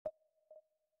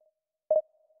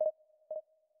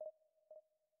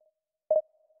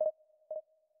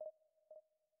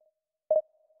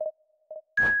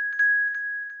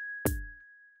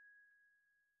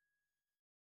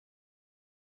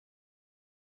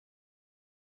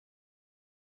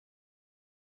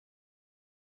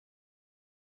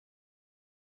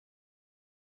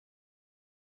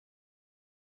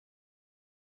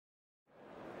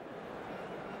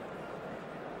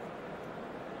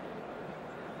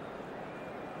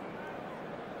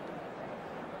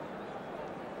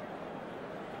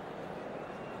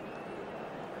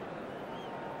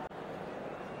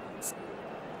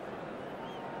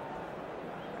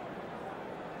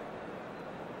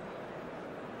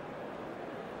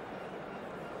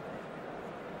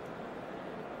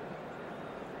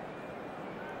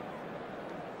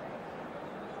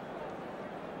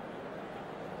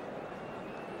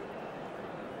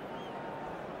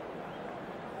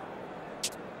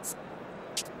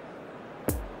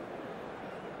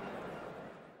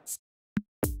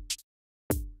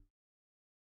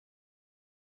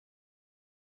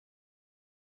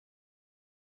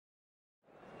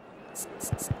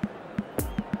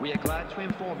We are glad to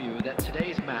inform you that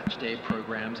today's match day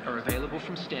programs are available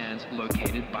from stands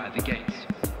located by the gates.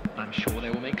 I'm sure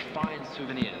they will make fine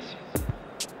souvenirs.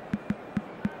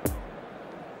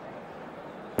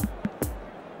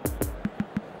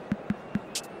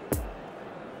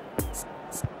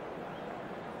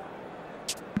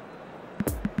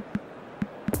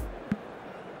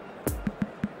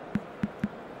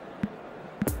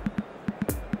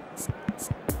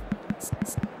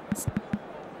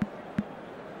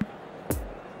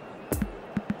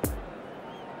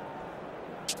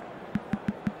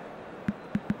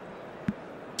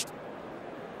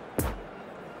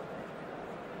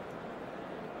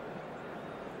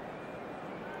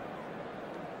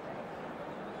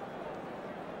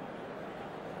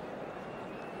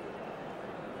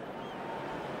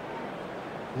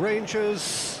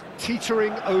 Rangers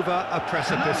teetering over a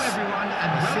precipice. Hello everyone,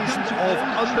 and a season of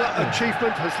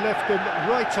underachievement has left them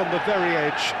right on the very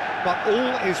edge, but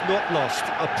all is not lost.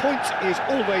 A point is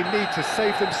all they need to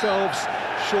save themselves.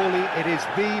 Surely it is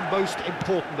the most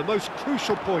important, the most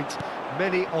crucial point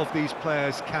many of these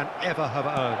players can ever have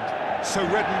earned. So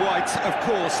red and white, of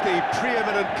course, the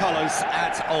preeminent colours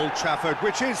at Old Trafford,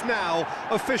 which is now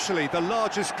officially the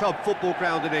largest club football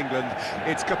ground in England.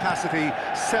 Its capacity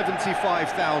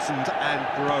 75,000 and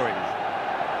growing.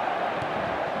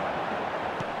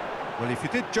 Well, if you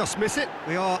did just miss it,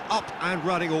 we are up and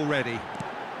running already.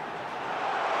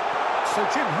 So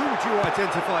Jim, who would you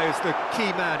identify as the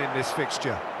key man in this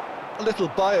fixture? A little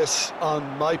bias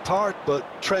on my part, but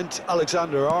Trent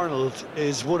Alexander-Arnold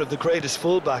is one of the greatest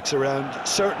fullbacks around,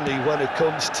 certainly when it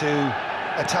comes to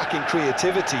attacking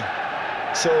creativity.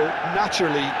 So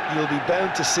naturally, you'll be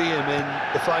bound to see him in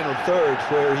the final third,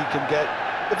 where he can get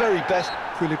the very best.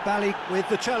 Koulibaly with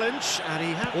the challenge, and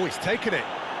he has... Oh, he's taken it.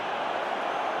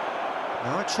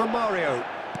 Now it's Romario.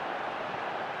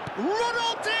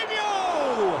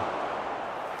 Ronaldinho!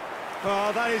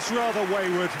 Oh, that is rather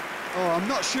wayward. Oh, I'm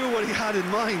not sure what he had in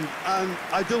mind, and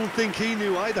I don't think he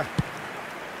knew either.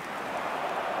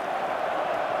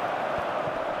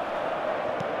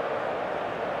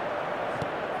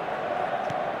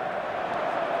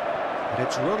 And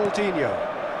it's Ronaldinho.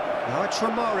 Now it's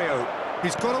Romario.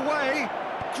 He's got away.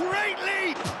 Great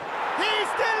leap! He's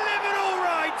delivered all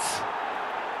right!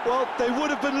 Well, they would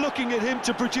have been looking at him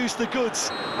to produce the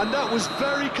goods, and that was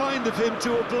very kind of him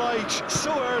to oblige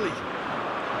so early.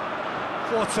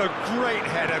 What a great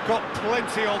header, got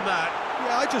plenty on that.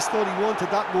 Yeah, I just thought he wanted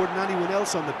that more than anyone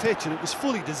else on the pitch, and it was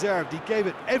fully deserved. He gave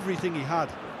it everything he had.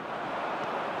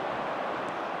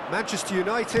 Manchester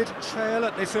United trail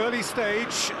at this early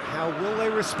stage. How will they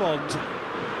respond?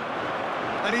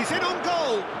 And he's in on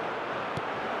goal.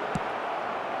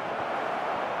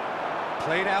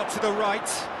 Played out to the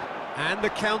right, and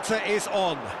the counter is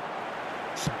on.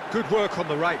 Some good work on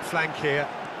the right flank here.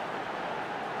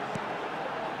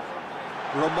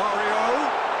 Romario!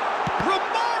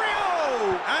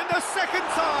 Romario! And a second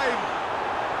time!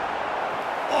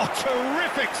 Oh,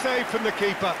 terrific save from the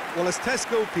keeper. Well, as tests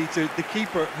go, Peter, the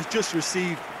keeper has just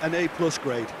received an A+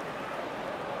 grade.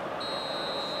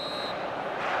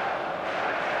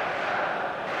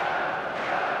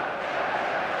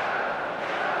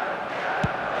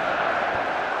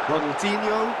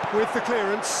 Ronaldinho with the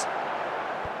clearance.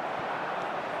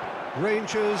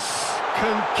 Rangers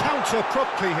can counter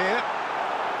promptly here.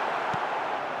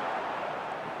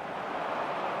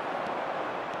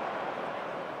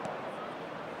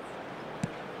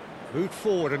 Moved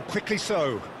forward, and quickly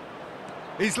so.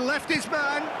 He's left his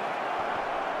man.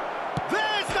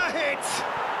 There's the hit!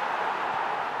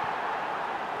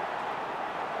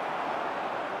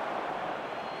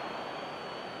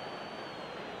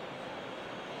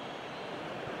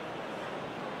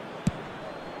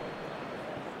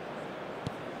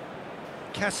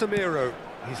 Casemiro.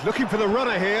 He's looking for the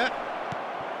runner here.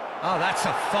 Oh, that's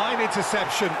a fine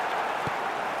interception.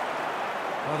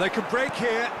 Oh, they could break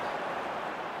here.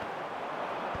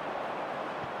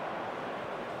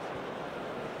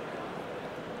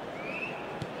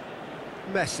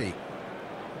 Messi.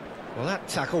 Well, that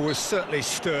tackle was certainly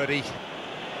sturdy.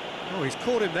 Oh, he's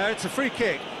caught him there. It's a free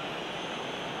kick.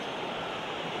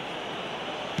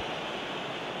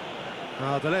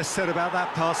 Oh, the less said about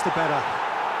that pass, the better.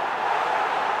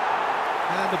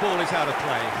 And the ball is out of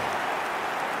play.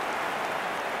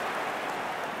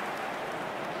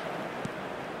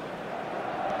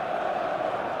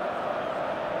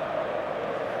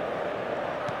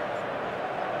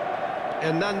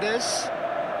 Hernandez.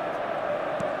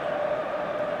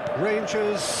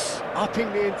 Rangers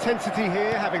upping the intensity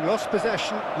here, having lost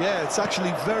possession. Yeah, it's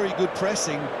actually very good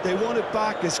pressing. They want it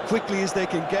back as quickly as they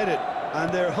can get it.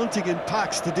 and they're hunting in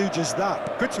packs to do just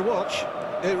that. Good to watch.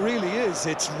 It really is.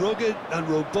 It's rugged and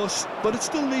robust, but it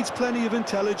still needs plenty of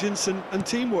intelligence and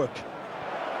teamwork.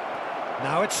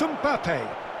 Now it's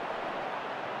Mbappe.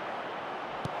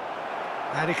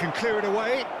 And he can clear it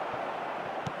away.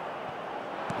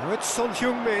 Now it's Son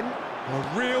Heung-min.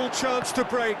 A real chance to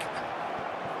break.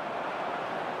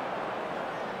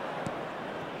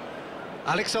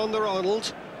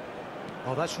 Alexander-Arnold.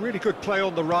 Oh, that's really good play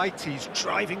on the right. He's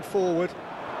driving forward.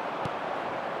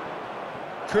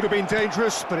 Could have been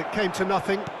dangerous, but it came to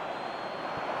nothing.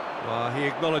 Well, he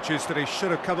acknowledges that he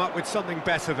should have come up with something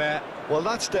better there. Well,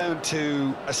 that's down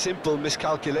to a simple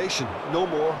miscalculation. No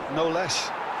more, no less.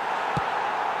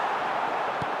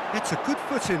 It's a good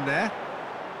foot in there.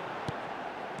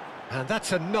 And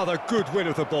that's another good win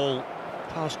of the ball.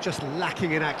 Pass just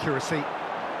lacking in accuracy.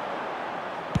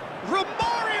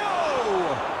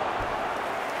 Romario!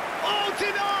 Oh,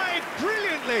 denied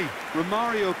brilliantly!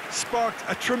 Romario sparked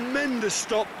a tremendous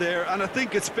stop there, and I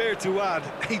think it's fair to add,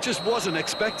 he just wasn't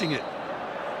expecting it.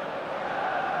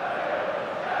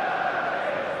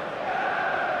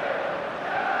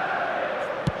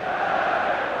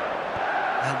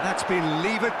 And that's been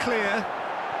levered clear.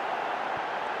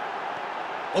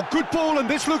 Oh, good ball, and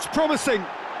this looks promising. And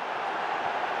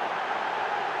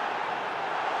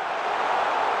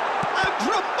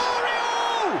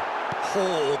Romario!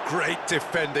 Oh, great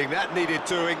defending, that needed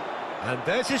doing. And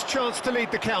there's his chance to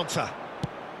lead the counter.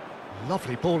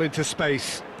 Lovely ball into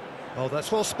space. Oh,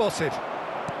 that's well spotted.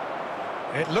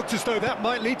 It looked as though that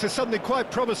might lead to something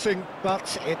quite promising,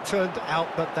 but it turned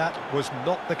out that that was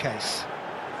not the case.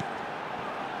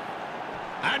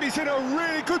 And he's in a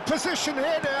really good position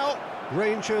here now.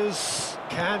 Rangers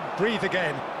can breathe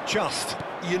again, just.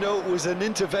 You know, it was an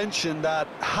intervention that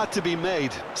had to be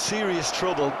made. Serious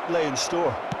trouble lay in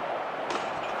store.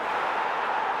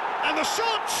 And the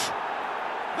shot!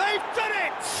 They've done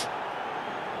it!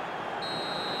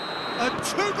 A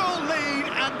two-goal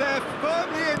lead, and they're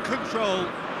firmly in control.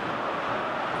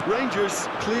 Rangers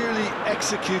clearly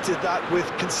executed that with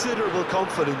considerable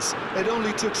confidence. It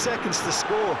only took seconds to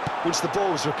score once the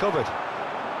ball was recovered.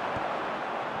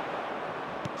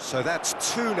 So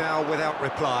that's two now without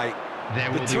reply.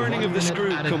 The turning of the screw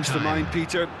comes to mind,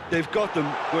 Peter. They've got them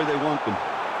where they want them.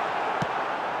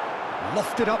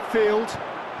 Lofted upfield.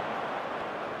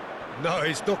 No,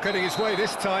 he's not getting his way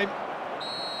this time.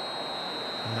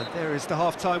 And there is the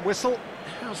half-time whistle.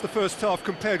 How's the first half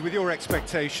compared with your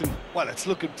expectation? Well, it's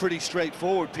looking pretty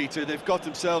straightforward, Peter. They've got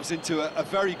themselves into a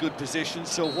very good position,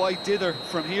 so why dither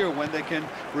from here when they can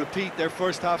repeat their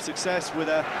first half success with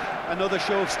another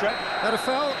show of strength? That a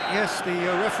foul? Yes, the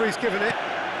referee's given it.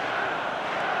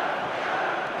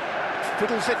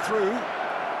 Fiddles it through.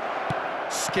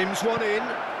 Skims one in.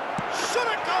 Shot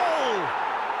at goal!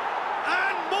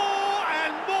 And more,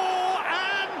 and more,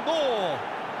 and more!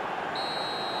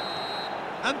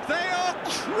 And they are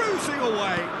cruising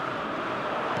away.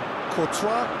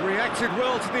 Courtois reacted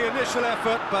well to the initial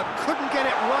effort, but couldn't get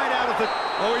it right out of the...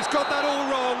 Oh, he's got that all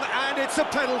wrong, and it's a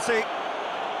penalty.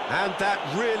 And that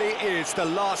really is the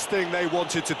last thing they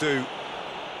wanted to do.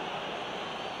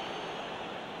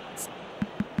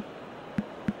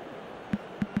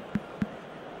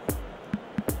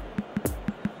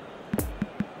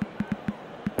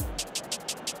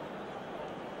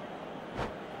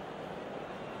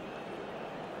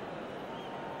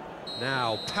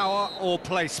 Now, power or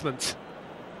placement?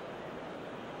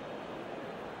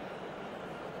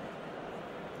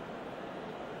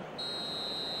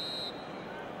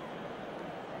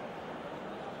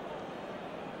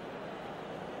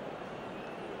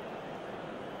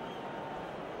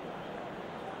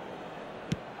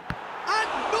 And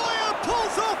Neuer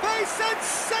pulls off a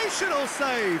sensational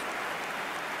save!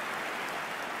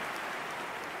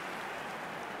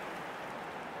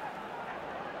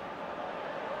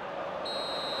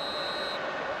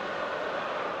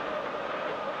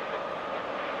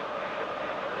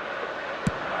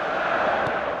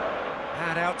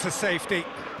 Out to safety.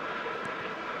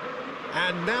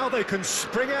 And now they can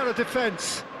spring out of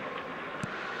defence.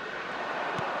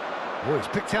 Oh, he's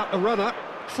picked out the runner.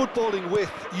 Footballing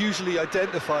width usually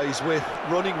identifies with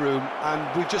running room,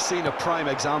 and we've just seen a prime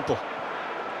example.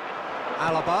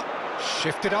 Alaba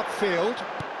shifted upfield.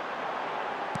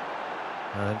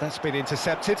 And that's been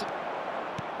intercepted.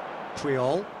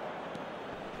 Puyol.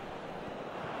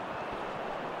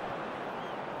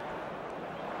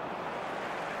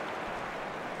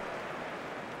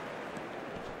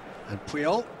 And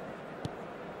Puyol.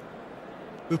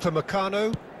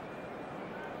 Upamecano.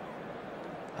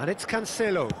 And it's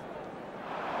Cancelo.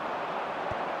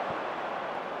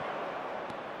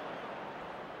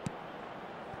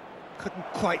 Couldn't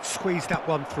quite squeeze that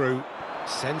one through.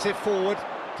 Sends it forward.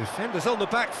 Defenders on the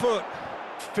back foot.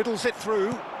 Fiddles it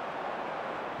through.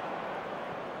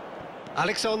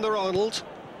 Alexander-Arnold.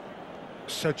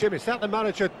 So, Jim, is that the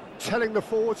manager telling the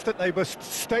forwards that they must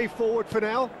stay forward for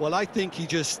now? Well, I think he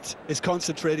just is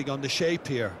concentrating on the shape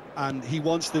here, and he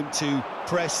wants them to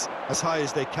press as high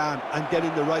as they can and get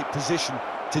in the right position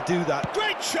to do that.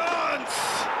 Great chance!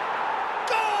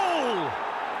 Goal!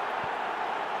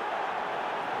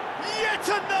 Yet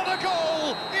another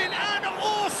goal in an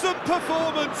awesome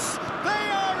performance. They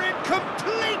are in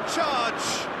complete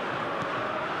charge.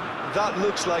 That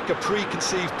looks like a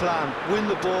preconceived plan. Win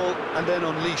the ball and then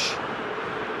unleash.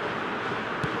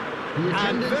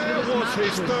 And there was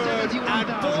his third, and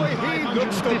boy, he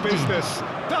looks the business,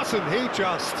 doesn't he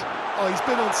just? Oh, he's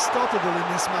been unstoppable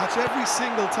in this match. Every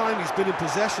single time he's been in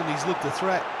possession, he's looked a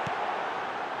threat.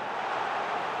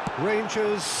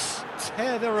 Rangers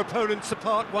tear their opponents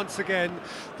apart once again.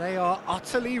 They are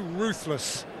utterly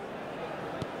ruthless.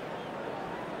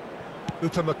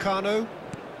 Upamecano.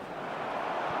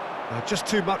 Just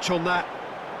too much on that.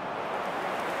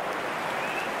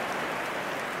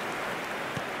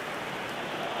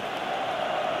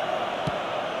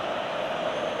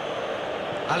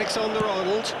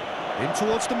 Alexander-Arnold in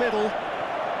towards the middle.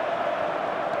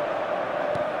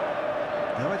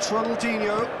 Now it's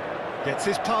Ronaldinho. Gets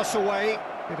his pass away.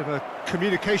 Bit of a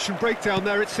communication breakdown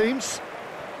there, it seems.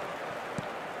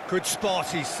 Good spot,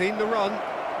 he's seen the run.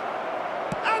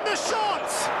 And the shot!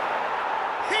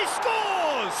 He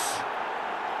scores!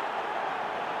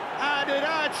 And it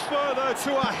adds further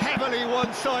to a heavily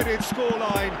one-sided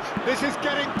scoreline. This is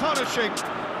getting punishing.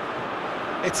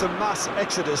 It's a mass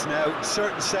exodus now.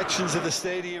 Certain sections of the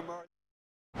stadium are...